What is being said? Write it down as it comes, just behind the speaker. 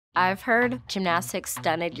I've heard gymnastics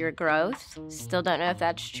stunted your growth. Still don't know if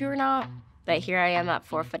that's true or not, but here I am at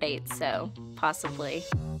 4'8", so possibly.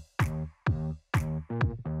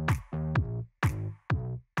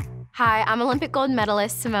 Hi, I'm Olympic gold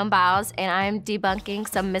medalist Simone Biles, and I'm debunking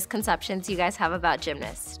some misconceptions you guys have about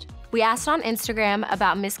gymnasts. We asked on Instagram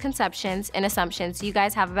about misconceptions and assumptions you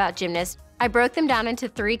guys have about gymnasts. I broke them down into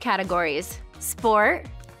 3 categories: sport,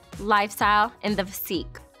 lifestyle, and the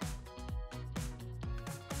physique.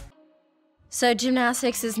 So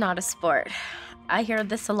gymnastics is not a sport. I hear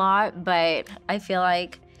this a lot, but I feel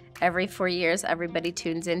like every 4 years, everybody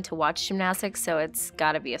tunes in to watch gymnastics, so it's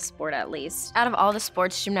gotta be a sport at least. Out of all the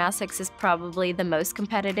sports, gymnastics is probably the most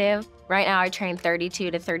competitive. Right now, I train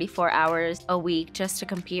 32 to 34 hours a week just to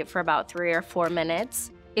compete for about 3 or 4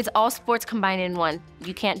 minutes. It's all sports combined in one.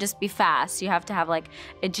 You can't just be fast. You have to have like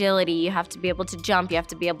agility, you have to be able to jump, you have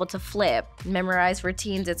to be able to flip, memorize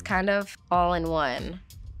routines. It's kind of all in one.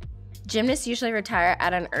 Gymnasts usually retire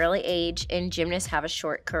at an early age, and gymnasts have a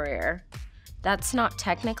short career. That's not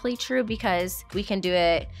technically true because we can do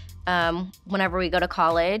it whenever we go to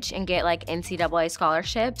college and get like NCAA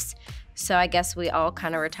scholarships. So I guess we all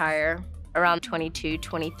kind of retire around 22,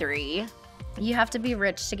 23. You have to be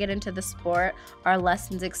rich to get into the sport. Our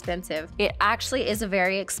lessons expensive. It actually is a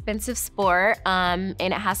very expensive sport, and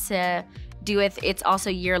it has to do with it's also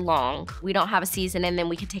year long. We don't have a season and then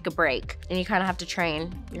we can take a break, and you kind of have to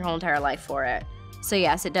train your whole entire life for it. So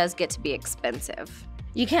yes, it does get to be expensive.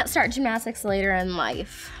 You can't start gymnastics later in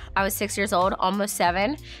life. I was 6 years old, almost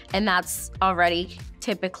 7, and that's already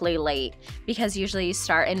typically late because usually you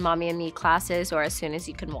start in mommy and me classes or as soon as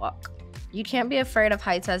you can walk. You can't be afraid of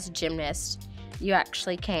heights as a gymnast. You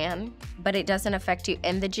actually can, but it doesn't affect you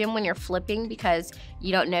in the gym when you're flipping because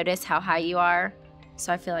you don't notice how high you are.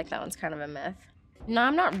 So I feel like that one's kind of a myth. No,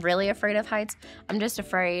 I'm not really afraid of heights. I'm just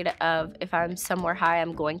afraid of if I'm somewhere high,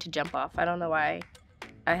 I'm going to jump off. I don't know why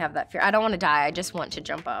I have that fear. I don't want to die, I just want to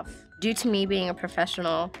jump off. Due to me being a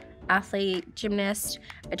professional athlete, gymnast,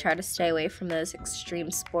 I try to stay away from those extreme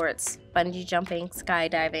sports, bungee jumping,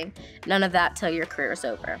 skydiving, none of that till your career's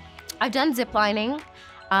over. I've done zip lining,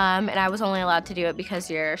 and I was only allowed to do it because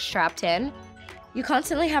you're strapped in. You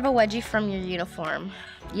constantly have a wedgie from your uniform.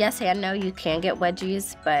 Yes and no, you can get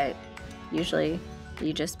wedgies, but usually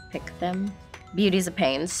you just pick them. Beauty's a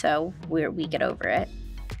pain, so we get over it.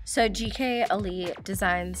 So GK Elite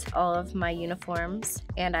designs all of my uniforms,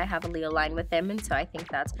 and I have a Leo line with them, and so I think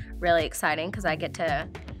that's really exciting because I get to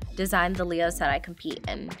design the Leos that I compete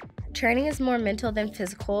in. Training is more mental than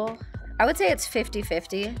physical. I would say it's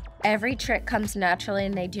 50-50. Every trick comes naturally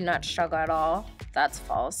and they do not struggle at all. That's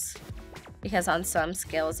false. Because on some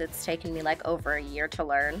skills, it's taken me like over a year to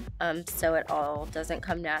learn, so it all doesn't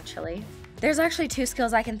come naturally. There's actually 2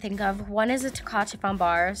 skills I can think of. One is a Takachif on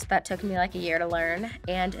bars that took me like a year to learn,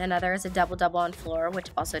 and another is a double-double on floor, which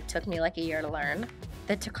also took me like a year to learn.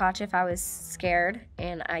 The Takachif, I was scared,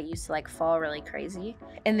 and I used to like fall really crazy.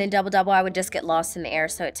 And then double-double, I would just get lost in the air,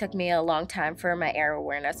 so it took me a long time for my air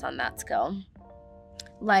awareness on that skill.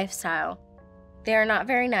 Lifestyle. They are not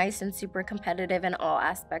very nice and super competitive in all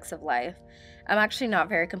aspects of life. I'm actually not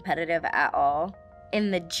very competitive at all. In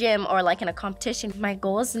the gym or like in a competition, my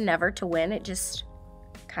goal is never to win, it just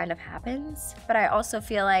kind of happens. But I also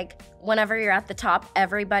feel like whenever you're at the top,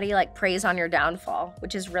 everybody like preys on your downfall,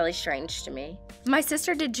 which is really strange to me. My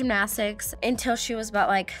sister did gymnastics until she was about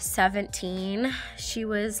like 17. She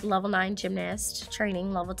was level 9 gymnast,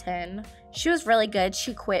 training level 10. She was really good.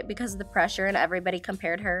 She quit because of the pressure and everybody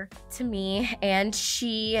compared her to me. And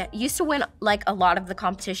she used to win like a lot of the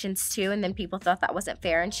competitions too, and then people thought that wasn't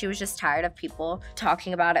fair, and she was just tired of people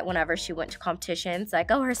talking about it whenever she went to competitions. Like,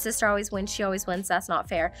 oh, her sister always wins, she always wins, that's not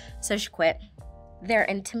fair. So she quit. They're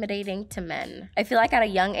intimidating to men. I feel like at a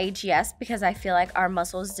young age, yes, because I feel like our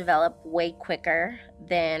muscles develop way quicker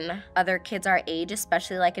than other kids our age,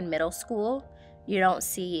 especially like in middle school. You don't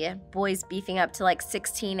see boys beefing up to like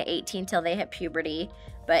 16, 18 till they hit puberty.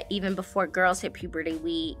 But even before girls hit puberty,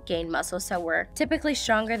 we gain muscle. So we're typically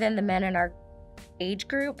stronger than the men in our age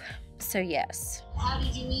group. So yes. How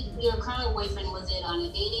did you meet your current boyfriend? Was it on a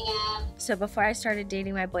dating app? So before I started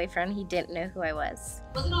dating my boyfriend, he didn't know who I was.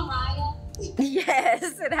 Was it on Raya?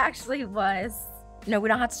 Yes, it actually was. No, we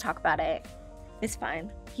don't have to talk about it. It's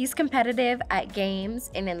fine. He's competitive at games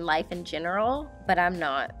and in life in general, but I'm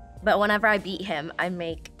not. But whenever I beat him, I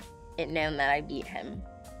make it known that I beat him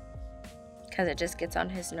because it just gets on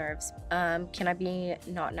his nerves. Can I be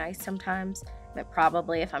not nice sometimes? But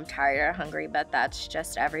probably if I'm tired or hungry, but that's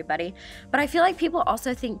just everybody. But I feel like people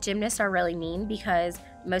also think gymnasts are really mean because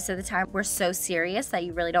most of the time we're so serious that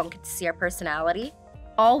you really don't get to see our personality.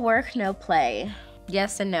 All work, no play.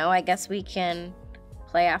 Yes and no. I guess we can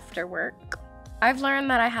play after work. I've learned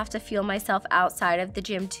that I have to feel myself outside of the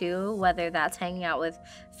gym too, whether that's hanging out with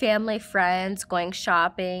family, friends, going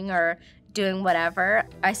shopping, or doing whatever.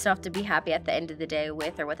 I still have to be happy at the end of the day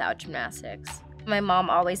with or without gymnastics. My mom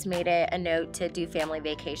always made it a note to do family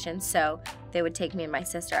vacations, so they would take me and my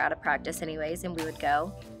sister out of practice anyways, and we would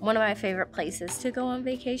go. One of my favorite places to go on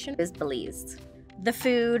vacation is Belize. The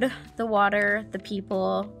food, the water, the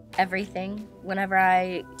people, everything. Whenever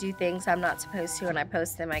I do things I'm not supposed to and I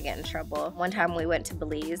post them, I get in trouble. One time we went to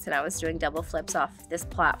Belize and I was doing double flips off this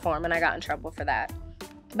platform and I got in trouble for that.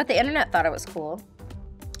 But the internet thought it was cool.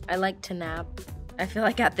 I like to nap. I feel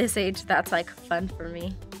like at this age, that's like fun for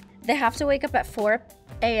me. They have to wake up at 4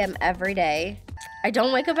 a.m. every day. I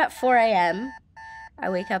don't wake up at 4 a.m. I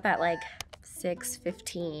wake up at like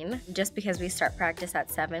 6:15 just because we start practice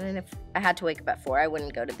at 7, and if I had to wake up at 4, I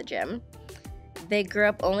wouldn't go to the gym. They grew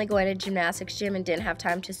up only going to gymnastics gym and didn't have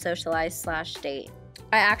time to socialize/date.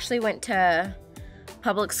 I actually went to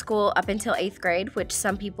public school up until 8th grade, which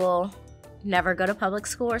some people never go to public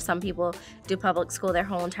school, or some people do public school their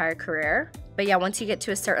whole entire career. But yeah, once you get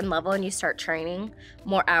to a certain level and you start training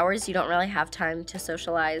more hours, you don't really have time to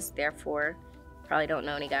socialize, therefore probably don't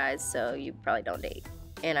know any guys, so you probably don't date.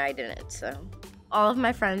 And I didn't, so. All of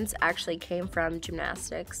my friends actually came from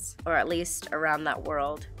gymnastics, or at least around that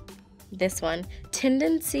world. This one,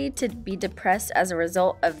 tendency to be depressed as a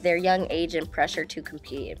result of their young age and pressure to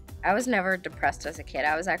compete. I was never depressed as a kid.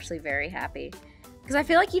 I was actually very happy. Because I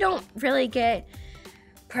feel like you don't really get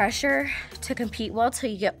pressure to compete well till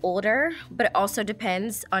you get older, but it also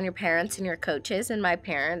depends on your parents and your coaches, and my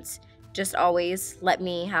parents just always let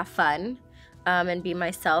me have fun and be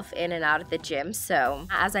myself in and out of the gym. So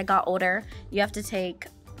as I got older, you have to take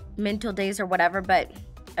mental days or whatever, but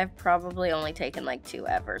I've probably only taken like 2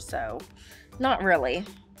 ever, so not really.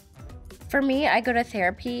 For me, I go to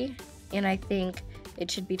therapy, and I think it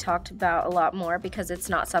should be talked about a lot more because it's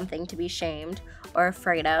not something to be shamed or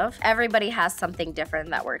afraid of. Everybody has something different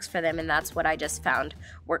that works for them, and that's what I just found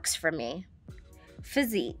works for me.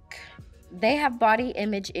 Physique. They have body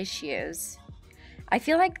image issues. I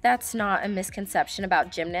feel like that's not a misconception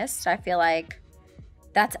about gymnasts. I feel like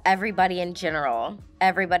that's everybody in general.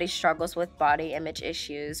 Everybody struggles with body image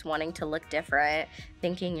issues, wanting to look different,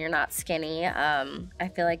 thinking you're not skinny. I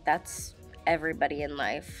feel like that's everybody in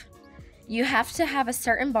life. You have to have a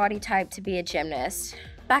certain body type to be a gymnast.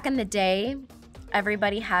 Back in the day,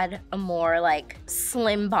 everybody had a more like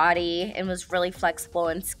slim body and was really flexible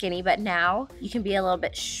and skinny, but now you can be a little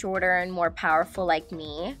bit shorter and more powerful like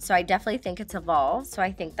me. So I definitely think it's evolved, so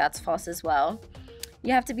I think that's false as well.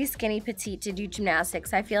 You have to be skinny petite to do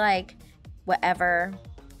gymnastics. I feel like whatever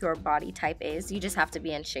your body type is, you just have to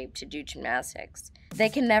be in shape to do gymnastics. They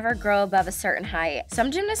can never grow above a certain height.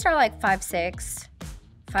 Some gymnasts are like 5'6",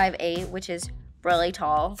 5'8", which is really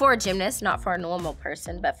tall for a gymnast, not for a normal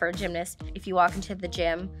person, but for a gymnast. If you walk into the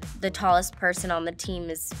gym, the tallest person on the team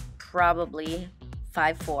is probably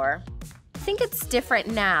 5'4". I think it's different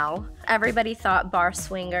now. Everybody thought bar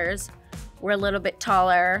swingers were a little bit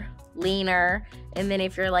taller, leaner, and then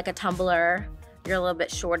if you're like a tumbler, you're a little bit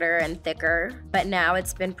shorter and thicker. But now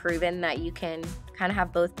it's been proven that you can kind of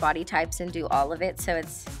have both body types and do all of it, so it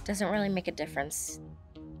doesn't really make a difference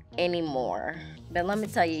anymore. But let me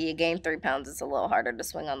tell you, you gain 3 pounds, it's a little harder to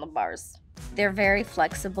swing on the bars. They're very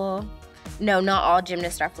flexible. No, not all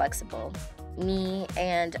gymnasts are flexible. Me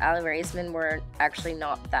and Ali Raisman were actually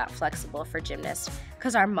not that flexible for gymnasts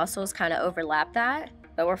because our muscles kind of overlap that,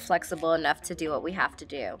 but we're flexible enough to do what we have to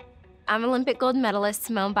do. I'm Olympic gold medalist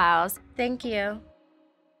Simone Biles. Thank you.